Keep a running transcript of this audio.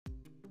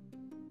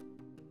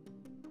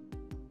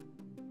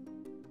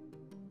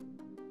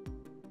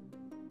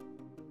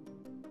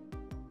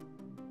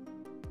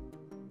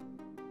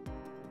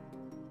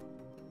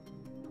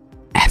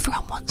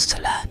Everyone wants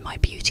to learn my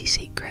beauty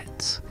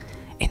secrets.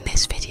 In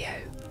this video,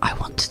 I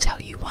want to tell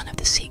you one of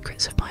the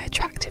secrets of my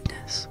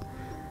attractiveness.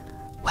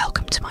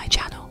 Welcome to my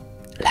channel.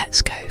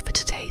 Let's go for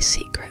today's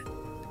secret.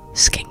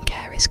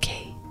 Skincare is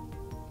key.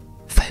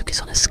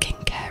 Focus on a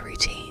skincare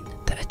routine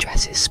that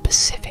addresses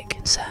specific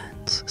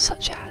concerns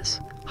such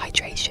as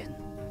hydration,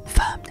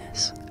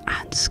 firmness,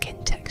 and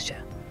skin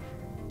texture.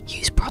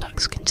 Use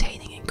products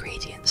containing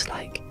ingredients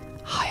like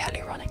high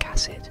hyaluronic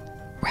acid,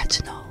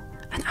 retinol,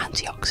 and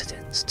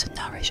antioxidants to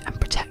nourish and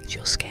protect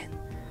your skin.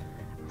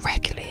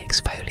 Regularly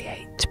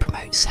exfoliate to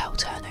promote cell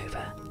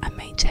turnover and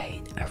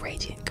maintain a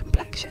radiant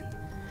complexion.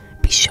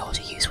 Be sure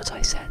to use what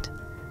I said.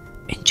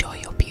 Enjoy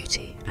your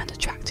beauty and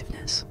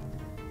attractiveness.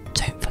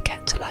 Don't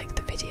forget to like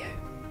the video.